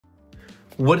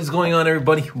What is going on,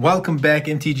 everybody? Welcome back.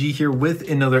 MTG here with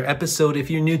another episode. If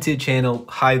you're new to the channel,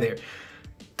 hi there.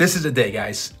 This is the day,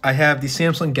 guys. I have the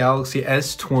Samsung Galaxy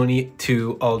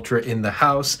S22 Ultra in the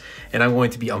house, and I'm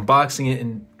going to be unboxing it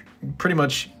and pretty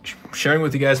much sharing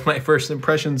with you guys my first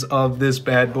impressions of this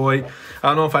bad boy. I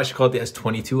don't know if I should call it the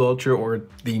S22 Ultra or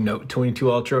the Note 22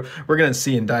 Ultra. We're gonna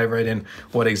see and dive right in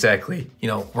what exactly,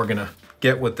 we're gonna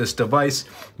get with this device.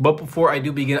 But before I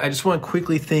do begin, I just want to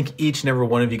quickly thank each and every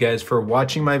one of you guys for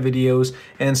watching my videos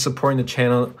and supporting the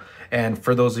channel. And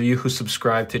for those of you who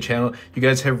subscribe to the channel, you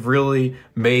guys have really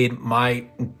made my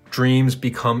dreams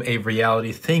become a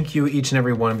reality. Thank you, each and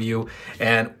every one of you.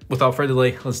 And without further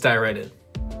delay, let's dive right in.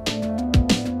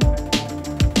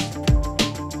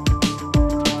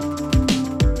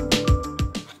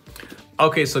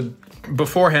 Okay, so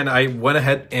beforehand, I went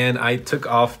ahead and I took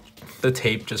off the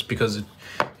tape just because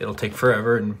it'll take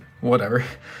forever and whatever.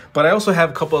 But I also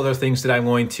have a couple other things that I'm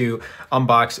going to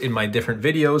unbox in my different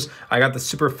videos. I got the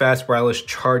super fast wireless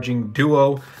charging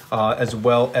duo, as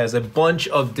well as a bunch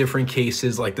of different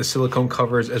cases like the silicone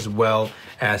covers, as well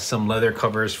as some leather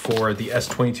covers for the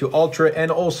S22 Ultra, and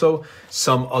also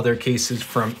some other cases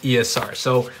from ESR.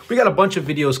 So we got a bunch of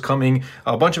videos coming,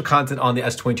 a bunch of content on the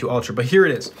S22 Ultra, but here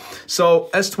it is. So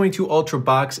S22 Ultra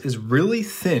box is really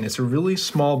thin. It's a really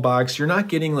small box. You're not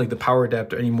getting like the power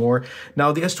adapter anymore.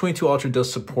 Now the S22 Ultra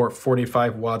does support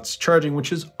 45 watts charging,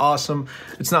 which is awesome.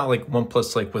 It's not like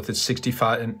OnePlus like with its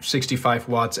 65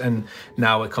 watts, and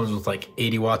now it comes with like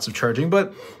 80 watts of charging,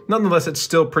 but nonetheless, it's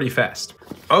still pretty fast.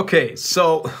 Okay,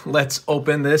 so let's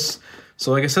open this.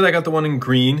 So like I said, I got the one in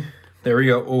green. There we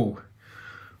go.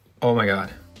 Oh my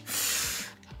God.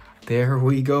 There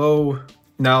we go.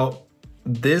 Now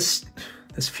this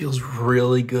feels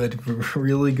really good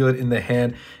in the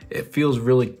hand. It feels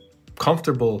really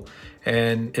comfortable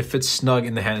and it fits snug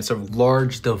in the hand. It's a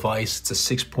large device. It's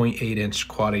a 6.8 inch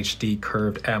Quad HD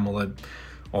curved AMOLED,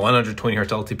 120 Hz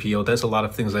LTPO. That's a lot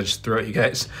of things I just threw at you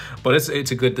guys, but it's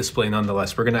a good display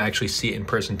nonetheless. We're gonna actually see it in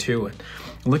person too. And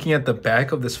looking at the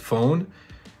back of this phone,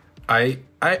 I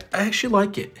actually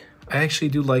like it. I actually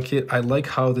do like it. I like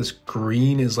how this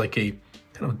green is like a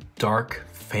kind of dark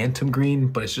phantom green,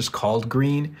 but it's just called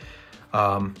green.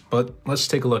 But let's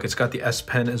take a look. It's got the S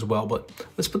Pen as well, but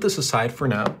let's put this aside for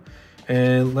now.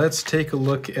 And let's take a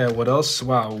look at what else.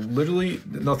 Wow, literally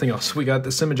nothing else. We got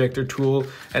the SIM ejector tool,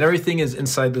 and everything is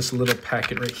inside this little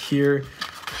packet right here.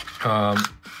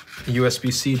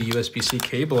 USB-C to USB-C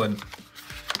cable, and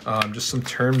just some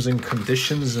terms and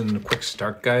conditions and a quick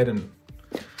start guide. And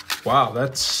wow,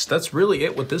 that's really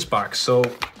it with this box. So,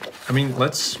 I mean,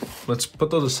 let's put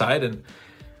those aside and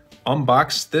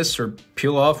unbox this or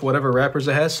peel off whatever wrappers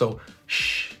it has. So,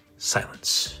 shh,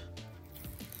 silence.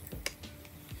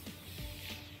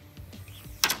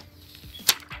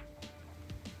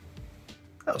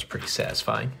 That was pretty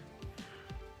satisfying.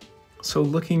 So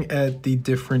looking at the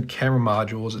different camera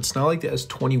modules, it's not like the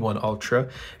S21 Ultra,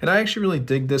 and I actually really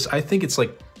dig this. I think it's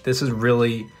like, this is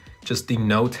really just the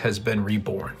Note has been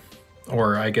reborn,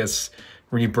 or I guess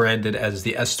rebranded as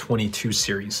the S22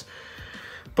 series.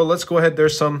 But let's go ahead.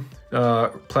 There's some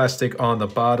plastic on the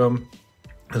bottom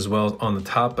as well as on the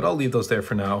top, but I'll leave those there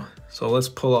for now. So let's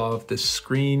pull off this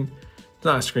screen,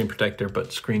 not a screen protector,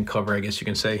 but screen cover, I guess you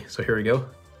can say. So here we go.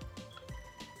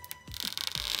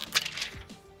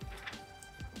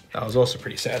 That was also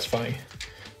pretty satisfying.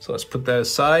 So let's put that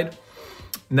aside.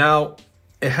 Now,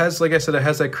 it has, like I said, it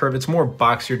has that curve. It's more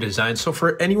boxier design. So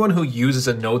for anyone who uses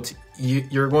a Note,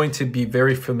 you're going to be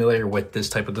very familiar with this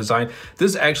type of design.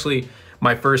 This is actually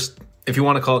my first, if you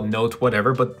want to call it Note,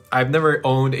 whatever, but I've never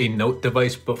owned a Note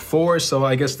device before. So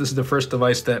I guess this is the first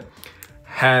device that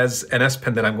has an S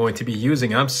Pen that I'm going to be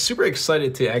using. I'm super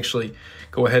excited to actually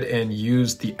go ahead and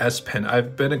use the S Pen.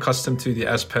 I've been accustomed to the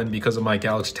S Pen because of my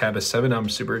Galaxy Tab S7. I'm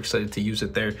super excited to use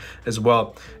it there as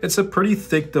well. It's a pretty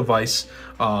thick device.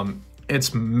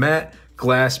 It's matte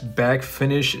glass back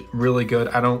finish, really good.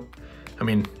 I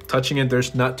mean, touching it,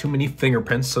 there's not too many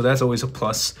fingerprints, so that's always a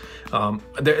plus.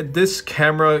 This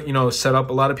camera, setup,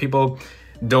 a lot of people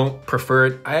don't prefer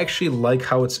it. I actually like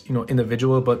how it's,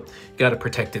 individual, but you got to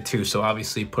protect it too. So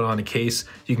obviously put on a case,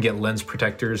 you can get lens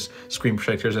protectors, screen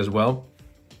protectors as well.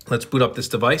 Let's boot up this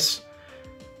device.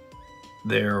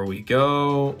 There we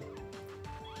go.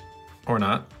 Or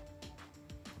not.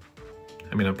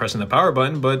 I mean, I'm pressing the power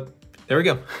button, but there we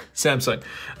go. Samsung.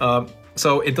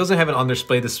 So it doesn't have an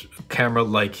on-display this camera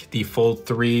like the Fold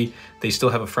 3. They still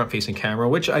have a front-facing camera,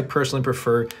 which I personally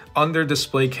prefer.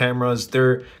 Under-display cameras,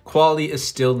 their quality is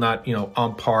still not,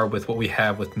 on par with what we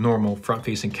have with normal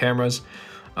front-facing cameras.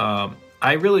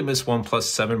 I really miss OnePlus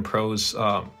 7 Pro's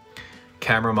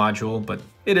camera module, but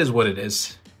it is what it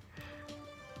is.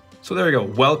 So there we go,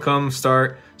 welcome,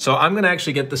 start. So I'm gonna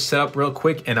actually get this set up real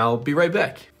quick and I'll be right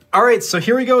back. All right, so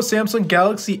here we go, Samsung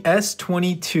Galaxy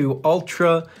S22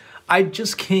 Ultra. I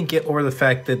just can't get over the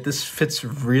fact that this fits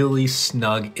really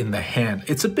snug in the hand.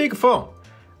 It's a big phone.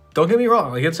 Don't get me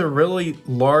wrong, like it's a really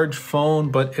large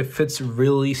phone, but it fits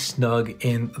really snug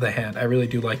in the hand. I really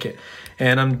do like it.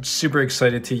 And I'm super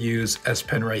excited to use S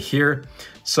Pen right here.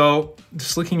 So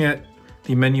just looking at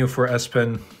the menu for S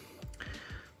Pen,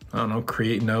 I don't know,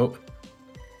 create note.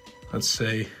 Let's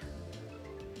say,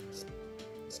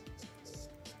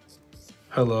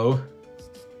 hello.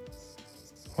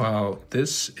 Wow,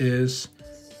 this is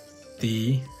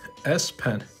the S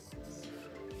Pen.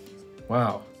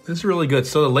 Wow. This is really good.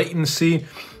 So the latency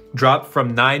dropped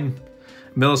from 9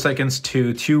 milliseconds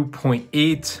to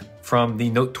 2.8 from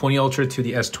the Note 20 Ultra to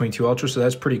the S22 Ultra. So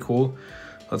that's pretty cool.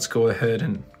 Let's go ahead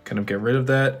and kind of get rid of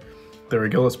that. There we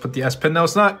go. Let's put the S Pen. Now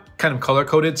it's not kind of color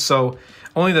coded. So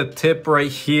only the tip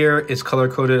right here is color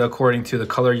coded according to the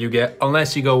color you get,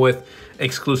 unless you go with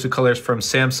exclusive colors from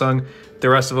Samsung. The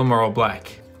rest of them are all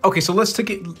black. Okay, so let's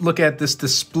take a look at this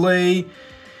display.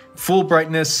 Full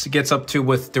brightness gets up to,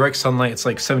 with direct sunlight, it's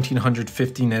like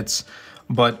 1750 nits,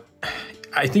 but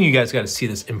I think you guys got to see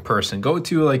this in person. Go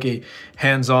to like a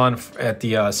hands-on at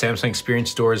the Samsung Experience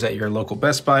stores at your local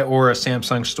Best Buy or a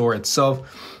Samsung store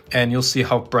itself, and you'll see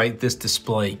how bright this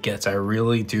display gets. I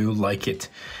really do like it.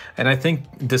 And I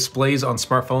think displays on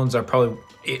smartphones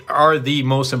are the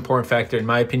most important factor in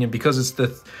my opinion, because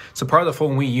it's a part of the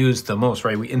phone we use the most,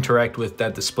 right? We interact with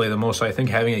that display the most. So I think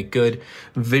having a good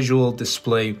visual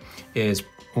display is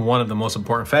one of the most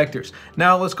important factors.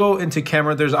 Now let's go into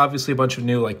camera. There's obviously a bunch of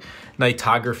new like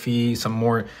nightography, some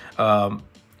more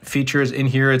features in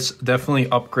here. It's definitely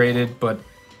upgraded, but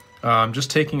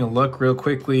just taking a look real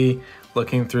quickly,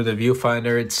 looking through the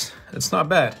viewfinder, it's not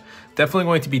bad. Definitely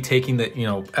going to be taking the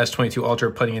S22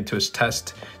 Ultra, putting it to its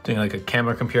test, doing like a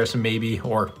camera comparison maybe,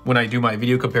 or when I do my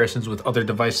video comparisons with other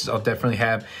devices, I'll definitely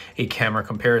have a camera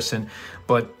comparison.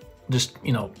 But just,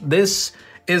 this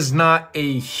is not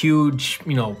a huge,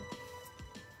 let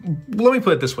me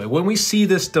put it this way. When we see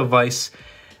this device,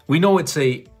 we know it's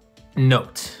a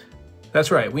Note.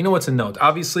 That's right, we know it's a Note.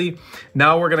 Obviously,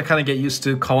 now we're gonna kind of get used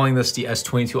to calling this the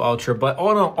S22 Ultra, but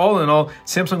all in all,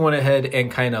 Samsung went ahead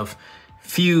and kind of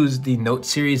fused the Note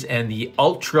series and the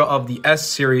Ultra of the S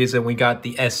series, and we got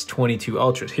the S22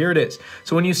 Ultra. Here it is.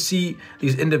 So when you see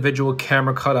these individual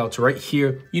camera cutouts right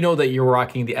here, you know that you're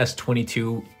rocking the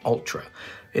S22 Ultra.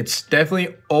 It's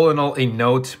definitely all in all a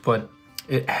Note, but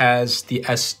it has the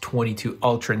S22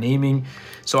 Ultra naming.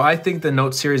 So I think the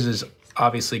Note series is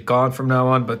obviously gone from now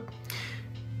on, but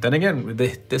then again,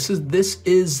 this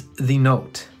is the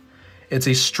Note. It's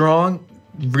a strong,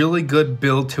 really good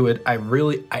build to it. I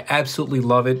absolutely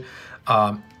love it.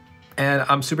 And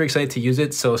I'm super excited to use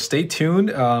it. So stay tuned.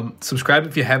 Subscribe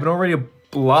if you haven't already.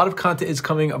 A lot of content is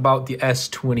coming about the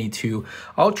S22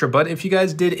 Ultra. But if you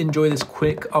guys did enjoy this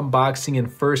quick unboxing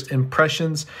and first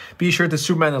impressions, be sure to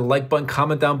superman the like button,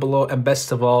 comment down below, and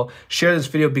best of all, share this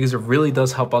video because it really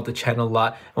does help out the channel a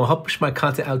lot and will help push my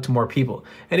content out to more people.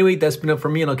 Anyway, that's been it for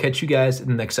me, and I'll catch you guys in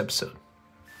the next episode.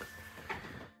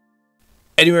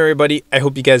 Anyway, everybody, I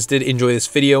hope you guys did enjoy this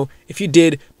video. If you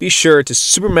did, be sure to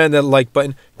superman that like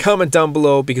button, comment down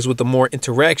below, because with the more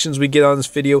interactions we get on this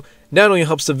video, not only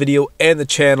helps the video and the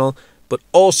channel, but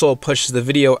also pushes the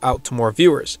video out to more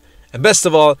viewers. And best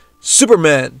of all,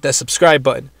 superman that subscribe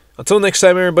button. Until next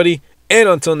time, everybody, and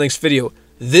until next video,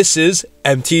 this is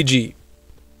MTG.